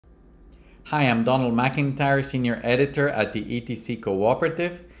Hi, I'm Donald McIntyre, Senior Editor at the ETC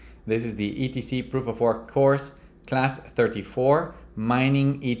Cooperative. This is the ETC Proof of Work course, Class 34,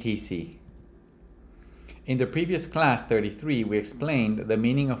 Mining ETC. In the previous class 33, we explained the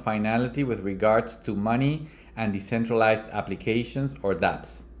meaning of finality with regards to money and decentralized applications, or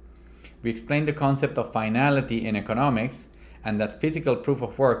dapps. We explained the concept of finality in economics and that physical proof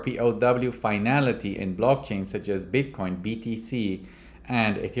of work POW finality in blockchains such as Bitcoin BTC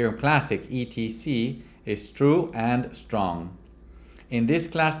and Ethereum Classic ETC is true and strong. In this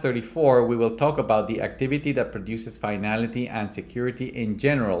class 34, we will talk about the activity that produces finality and security in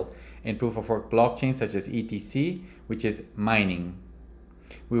general in proof of work blockchains such as ETC, which is mining.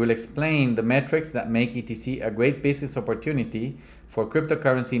 We will explain the metrics that make ETC a great business opportunity for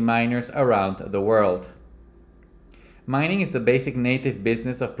cryptocurrency miners around the world. Mining is the basic native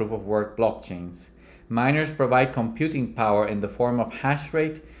business of proof of work blockchains. Miners provide computing power in the form of hash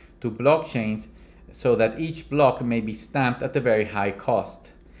rate to blockchains so that each block may be stamped at a very high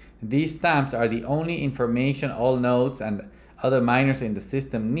cost. These stamps are the only information all nodes and other miners in the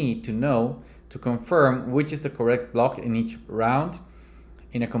system need to know to confirm which is the correct block in each round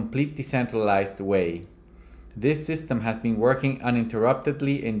in a complete decentralized way. This system has been working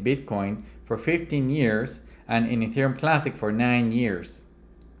uninterruptedly in Bitcoin for 15 years and in Ethereum Classic for 9 years.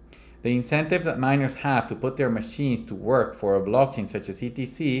 The incentives that miners have to put their machines to work for a blockchain such as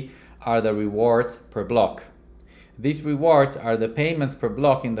ETC are the rewards per block. These rewards are the payments per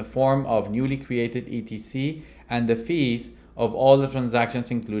block in the form of newly created ETC and the fees of all the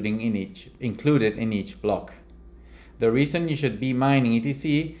transactions included in each block. The reason you should be mining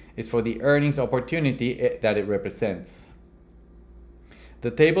ETC is for the earnings opportunity that it represents.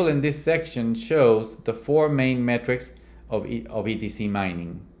 The table in this section shows the 4 main metrics of ETC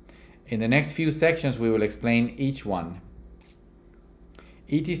mining. In the next few sections, we will explain each one.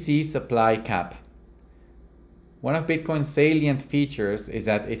 ETC supply cap. One of Bitcoin's salient features is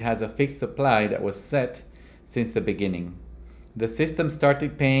that it has a fixed supply that was set since the beginning. The system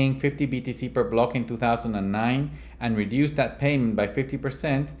started paying 50 BTC per block in 2009 and reduced that payment by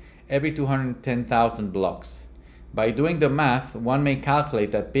 50% every 210,000 blocks. By doing the math, one may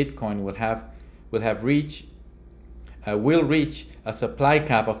calculate that Bitcoin will reach a supply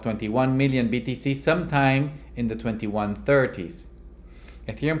cap of 21 million BTC sometime in the 2130s.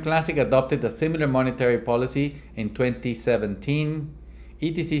 Ethereum Classic adopted a similar monetary policy in 2017.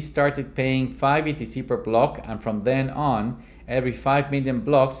 ETC started paying 5 ETC per block, and from then on, every 5 million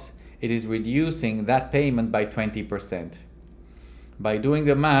blocks, it is reducing that payment by 20%. By doing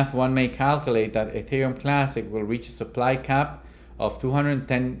the math, one may calculate that Ethereum Classic will reach a supply cap of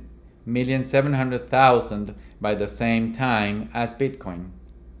 210,700,000 by the same time as Bitcoin.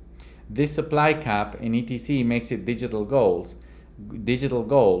 This supply cap in ETC makes it digital gold.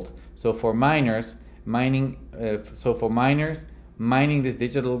 So for miners, mining this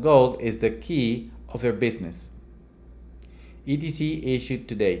digital gold is the key of their business. ETC issued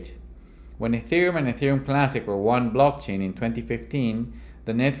to date. When Ethereum and Ethereum Classic were one blockchain in 2015,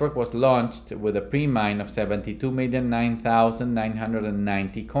 the network was launched with a pre-mine of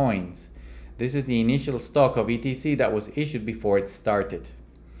 72,009,990 coins. This is the initial stock of ETC that was issued before it started.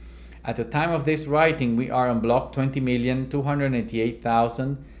 At the time of this writing, we are on block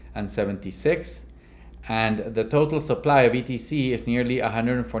 20,288,076, and the total supply of ETC is nearly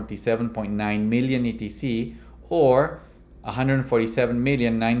 147.9 million ETC, or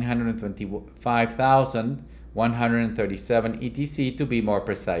 147,925,137 ETC to be more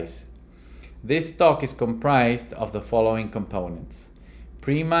precise. This stock is comprised of the following components: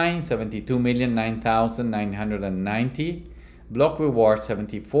 pre-mine 72,009,990, block reward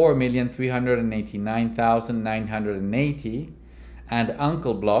 74,389,980, and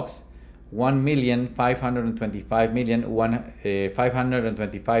uncle blocks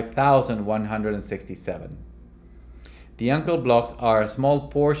 1,525,167. The uncle blocks are a small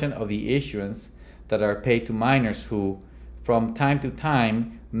portion of the issuance that are paid to miners who, from time to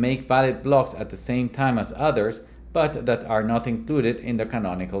time, make valid blocks at the same time as others, but that are not included in the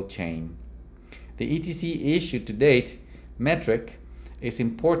canonical chain. The ETC issued to date metric is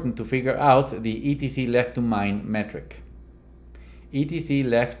important to figure out the ETC left to mine metric. ETC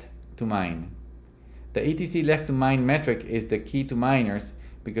left to mine. The ETC left to mine metric is the key to miners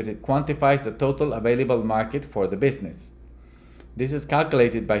because it quantifies the total available market for the business. This is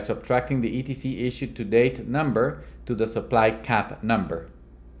calculated by subtracting the ETC issued to date number to the supply cap number.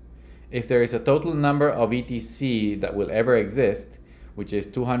 If there is a total number of ETC that will ever exist, which is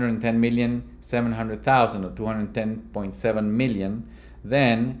 210,700,000 or 210.7 million,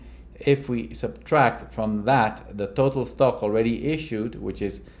 then if we subtract from that the total stock already issued, which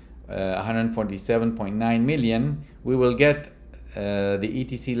is 147.9 million, we will get the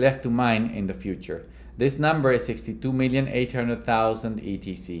ETC left to mine in the future. This number is 62,800,000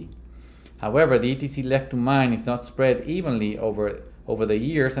 ETC. However, the ETC left to mine is not spread evenly over the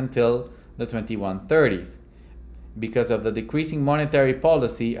years until the 2130s. Because of the decreasing monetary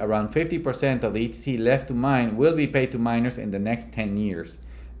policy, around 50% of the ETC left to mine will be paid to miners in the next 10 years.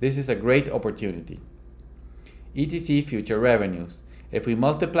 This is a great opportunity. ETC future revenues. If we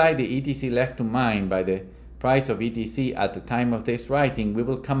multiply the ETC left to mine by the price of ETC at the time of this writing, we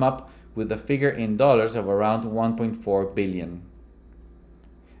will come up with a figure in dollars of around 1.4 billion.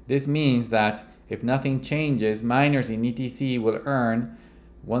 This means that if nothing changes, miners in ETC will earn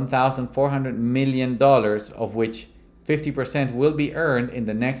 $1,400 million, of which 50% will be earned in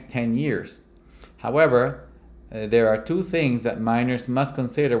the next 10 years. However, there are two things that miners must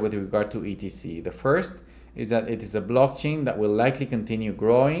consider with regard to ETC. The first is that it is a blockchain that will likely continue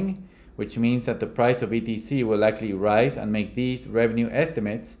growing, which means that the price of ETC will likely rise and make these revenue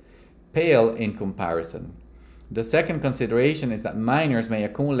estimates pale in comparison. The second consideration is that miners may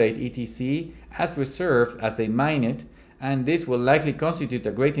accumulate ETC as reserves as they mine it, and this will likely constitute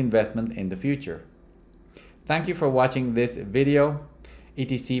a great investment in the future. Thank you for watching this video.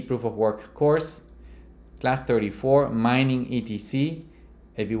 ETC Proof of Work course, Class 34, Mining ETC.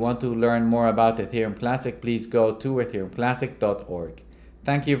 If you want to learn more about Ethereum Classic, please go to ethereumclassic.org.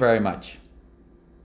 Thank you very much.